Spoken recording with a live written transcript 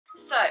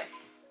So,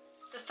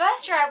 the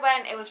first year I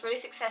went, it was really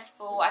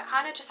successful. I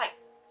kind of just like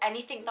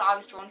anything that I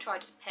was drawn to, I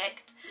just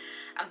picked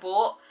and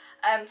bought.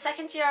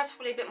 Second year I was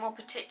probably a bit more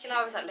particular.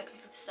 I was like looking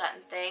for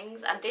certain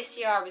things, and this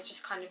year I was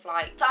just kind of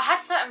like, so I had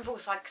certain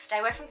rules. So I stay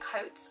away from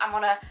coats. I'm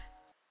on a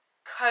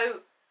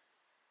coat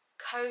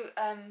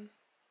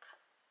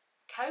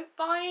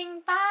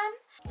buying ban.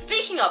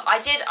 Speaking of,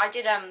 I did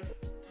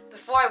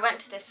before I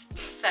went to this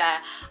fair,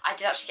 I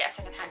did actually get a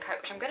second-hand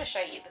coat, which I'm going to show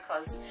you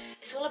because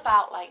it's all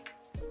about like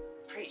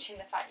preaching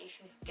the fact you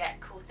can get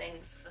cool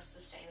things for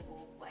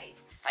sustainable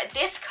ways. Like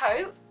this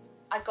coat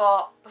I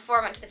got before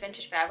I went to the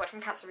vintage fair. I got it from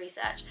Cancer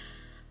Research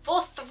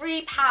for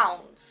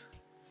 £3.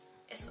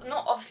 It's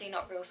not obviously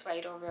not real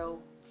suede or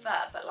real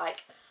fur, but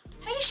like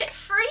holy shit,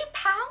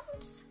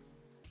 £3?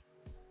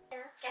 Yeah.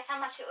 Guess how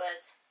much it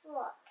was?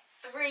 What?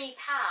 £3.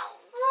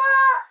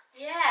 What?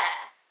 Yeah.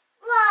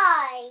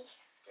 Why?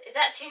 Is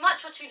that too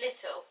much or too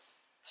little?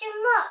 Too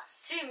much.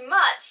 Too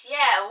much,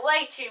 yeah,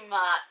 way too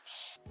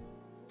much.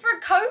 For a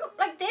coat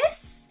like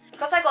this?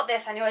 Because I got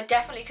this, I knew I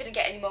definitely couldn't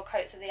get any more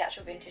coats at the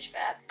actual vintage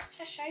fair.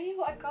 Should I show you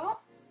what I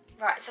got?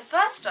 Right, so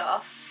first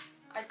off,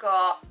 I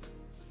got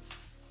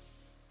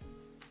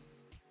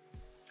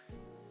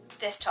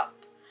this top.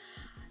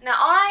 Now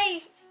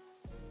I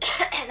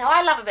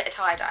love a bit of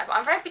tie-dye, but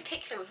I'm very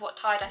particular with what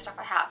tie-dye stuff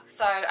I have.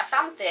 So I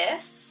found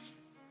this.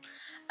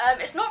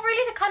 It's not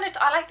really the kind of,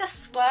 I like the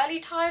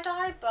swirly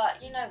tie-dye,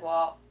 but you know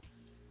what?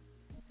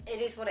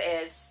 It is what it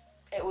is.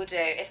 It will do.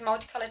 It's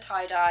multicolored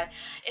tie-dye.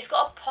 It's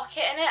got a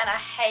pocket in it, and I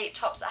hate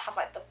tops that have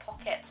like the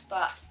pockets,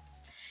 but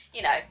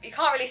you know, you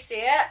can't really see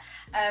it.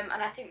 And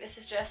I think this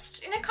is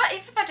just, you know,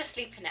 even if I just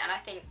sleep in it, and I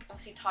think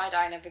obviously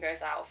tie-dye never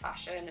goes out of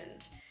fashion,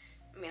 and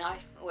I mean, I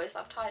always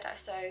love tie-dye,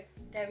 so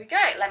there we go.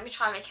 Let me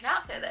try and make an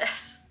outfit of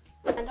this.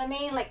 And I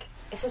mean, like,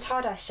 it's a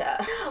tie-dye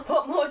shirt.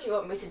 What more do you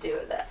want me to do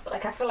with it?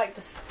 Like, I feel like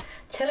just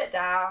chill it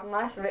down,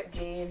 nice ripped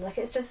jeans. Like,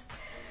 it's just,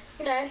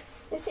 you know,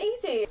 it's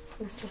easy.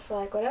 It's just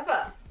like,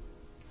 whatever.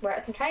 Wear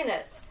out some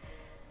trainers.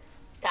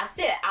 That's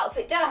it,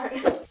 outfit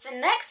done. So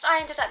next I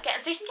ended up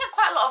getting, so you can get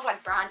quite a lot of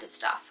like branded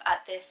stuff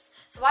at this.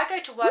 So I go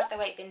to Worth Their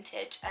Weight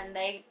Vintage, and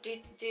they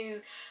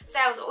do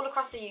sales all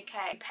across the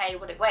UK. You pay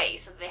what it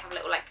weighs, so they have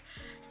little like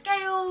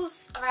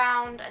scales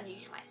around, and you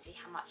can like see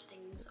how much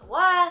things are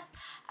worth.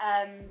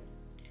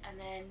 And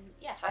then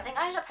yeah, so I think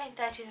I ended up paying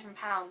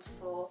 £37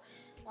 for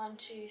 1,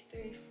 2,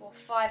 3, 4,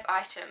 5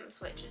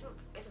 items, which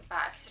isn't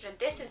bad considering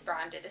this is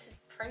branded. This is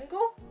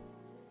Pringle.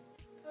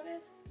 What it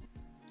is?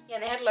 Yeah,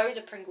 they had loads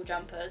of Pringle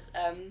jumpers.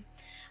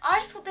 I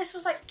just thought this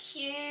was like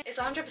cute. It's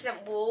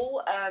 100%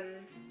 wool,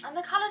 and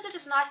the colours are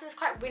just nice, and it's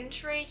quite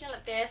wintry, you know,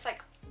 like this,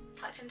 like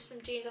tucked into some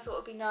jeans. I thought it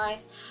would be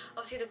nice.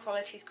 Obviously the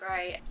quality's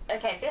great.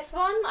 Okay, this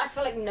one I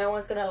feel like no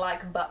one's gonna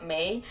like but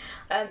me.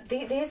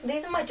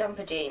 These are my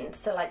jumper jeans,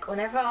 so like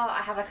whenever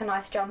I have like a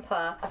nice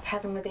jumper, I pair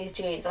them with these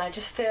jeans, and I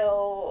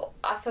feel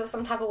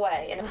some type of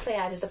way. And obviously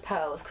I added the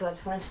pearls because I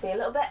just wanted to be a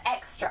little bit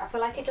extra. I feel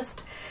like it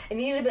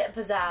needed a bit of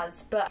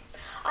pizzazz, but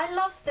I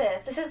love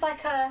this. This is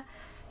like a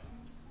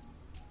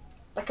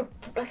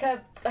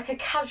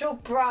casual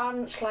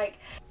brunch, like,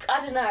 I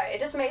don't know, it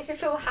just makes me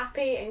feel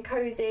happy and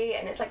cozy,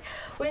 and it's like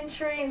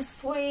wintry and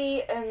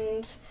sweet,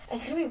 and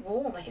it's gonna be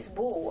warm, like it's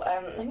wool.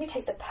 Let me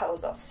take the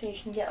pearls off so you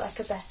can get like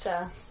a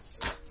better,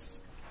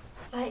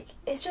 like,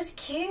 it's just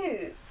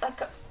cute.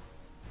 Like,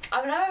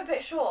 I know I'm a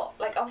bit short,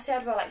 like obviously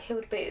I'd wear like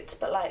heeled boots,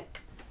 but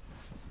like,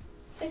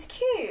 it's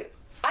cute.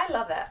 I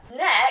love it.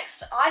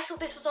 Next, I thought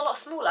this was a lot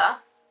smaller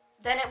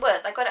than it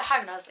was. I got it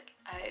home and I was like,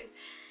 oh.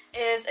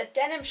 Is a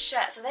denim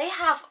shirt. So they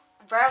have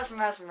rails and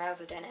rails and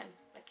rails of denim,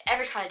 like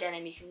every kind of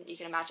denim you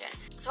can imagine.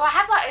 So I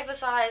have my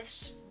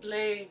oversized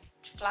blue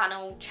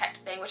flannel checked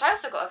thing, which I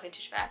also got at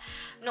vintage fair,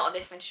 not at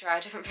this vintage fair,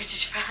 a different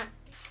vintage fair,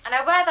 and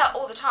I wear that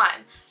all the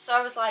time. So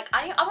I was like,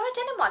 I want a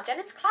denim one.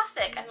 Denim's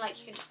classic, and like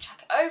you can just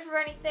chuck it over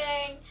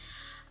anything,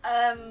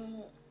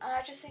 and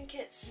I just think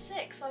it's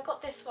sick. So I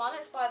got this one.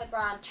 It's by the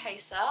brand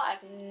Chaser. I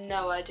have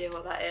no idea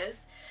what that is.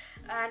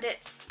 And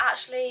it's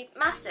actually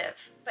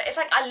massive, but it's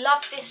like, I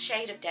love this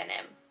shade of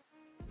denim,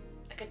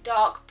 like a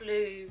dark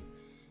blue.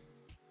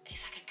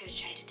 It's like a good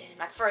shade of denim,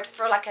 like for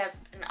like an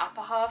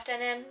upper half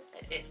denim,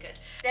 it's good.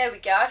 There we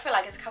go. I feel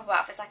like there's a couple of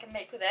outfits I can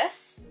make with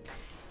this.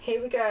 Here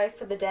we go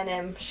for the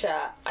denim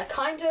shirt. I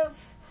kind of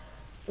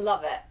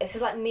love it. This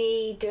is like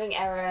me doing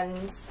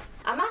errands.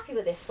 I'm happy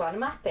with this one.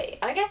 I'm happy.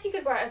 And I guess you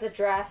could wear it as a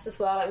dress as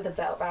well, like with a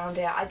belt around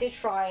it. I did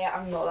try it.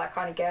 I'm not that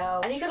kind of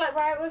girl. And you could like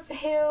wear it with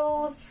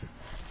heels.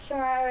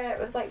 Wear it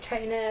with like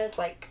trainers,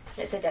 like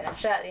it's a denim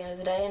shirt at the end of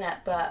the day, innit?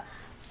 But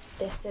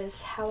this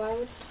is how I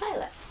would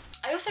style it.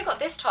 I also got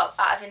this top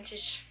at a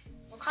vintage,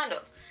 well, kind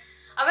of.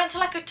 I went to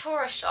like a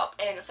tourist shop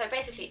so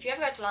basically if you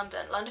ever go to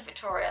London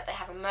Victoria, they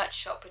have a merch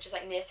shop which is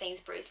like near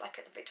Sainsbury's, like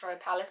at the Victoria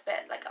Palace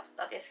bit, like up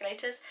the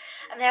escalators,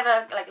 and they have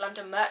a like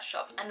London merch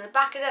shop, and in the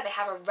back of there they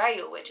have a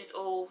rail which is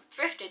all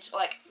thrifted or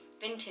like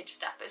vintage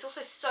stuff, but it's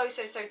also so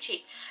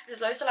cheap.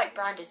 There's loads of like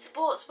branded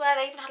sportswear.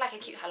 They even had like a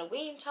cute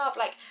Halloween top,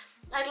 like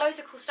I had loads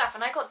of cool stuff.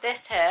 And I got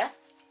this here,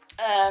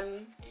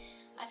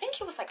 I think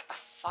it was like a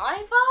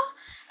 £5.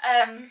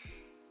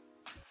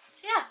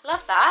 So yeah,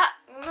 love that.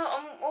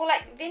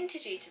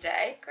 vintagey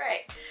today.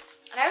 Great.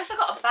 And I also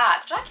got a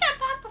bag. Did I get a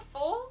bag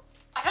before?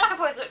 I feel like I've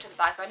always looked at the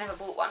bags, but I never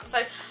bought one. So,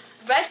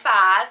 red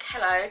bag,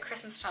 hello,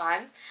 Christmas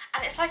time.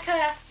 And it's like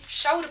a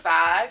shoulder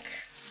bag,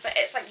 but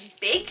it's like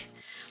big,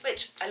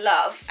 which I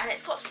love. And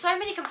it's got so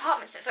many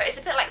compartments in it. So it's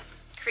a bit like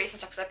crease and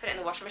stuff because I put it in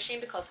the washing machine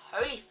because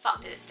holy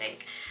fuck did it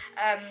stink.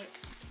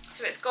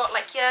 So it's got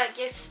like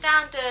your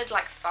standard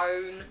like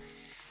phone,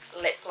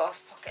 lip gloss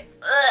pocket.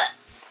 Ugh.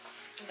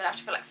 I'm gonna have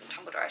to put like some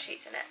tumble dryer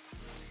sheets in it.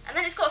 And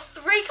then it's got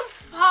 3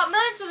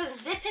 compartments with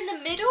a zip in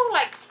the middle,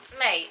 like,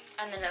 mate.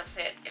 And then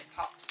obviously it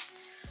pops.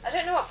 I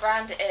don't know what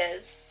brand it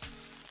is.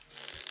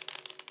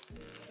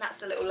 That's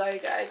the little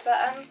logo.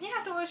 But yeah,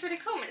 I thought it was really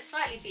cool. And it's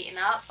slightly beaten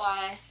up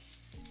by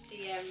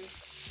the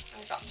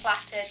I got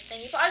plaited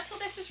thingy. But I just thought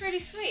this was really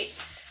sweet.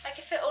 I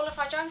could fit all of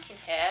my junk in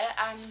here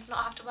and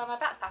not have to wear my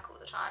backpack all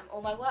the time.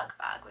 Or my work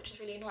bag, which is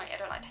really annoying. I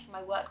don't like taking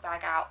my work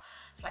bag out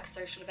for like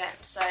social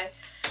events. So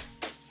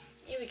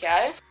here we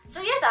go. So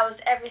yeah, that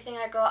was everything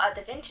I got at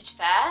the vintage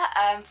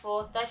fair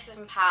for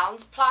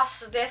 £37,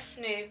 plus this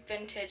new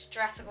vintage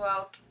Jurassic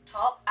World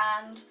top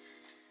and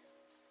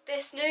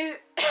this new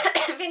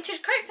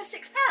vintage coat for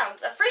 £6,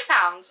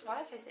 £3. Why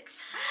did I say 6?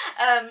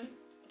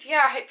 But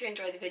yeah, I hope you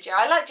enjoyed the video.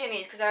 I like doing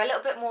these because they're a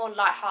little bit more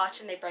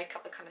light-hearted and they break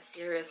up the kind of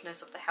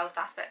seriousness of the health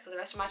aspects of the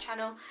rest of my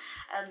channel.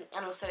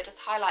 And also it just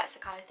highlights the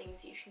kind of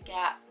things you can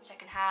get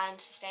second-hand,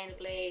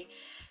 sustainably,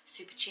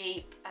 super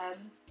cheap.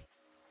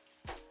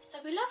 So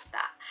we love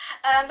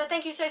that. But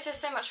thank you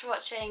so much for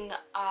watching.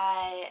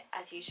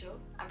 As usual,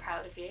 I'm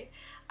proud of you.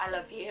 I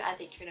love you. I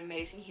think you're an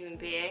amazing human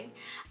being.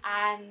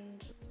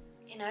 And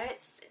you know,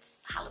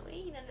 it's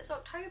Halloween and it's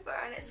October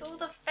and it's all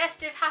the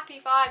festive,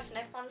 happy vibes and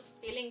everyone's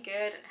feeling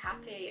good and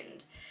happy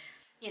and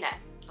you know,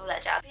 all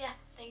that jazz. But yeah,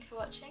 thank you for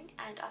watching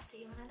and I'll see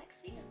you on the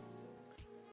next video.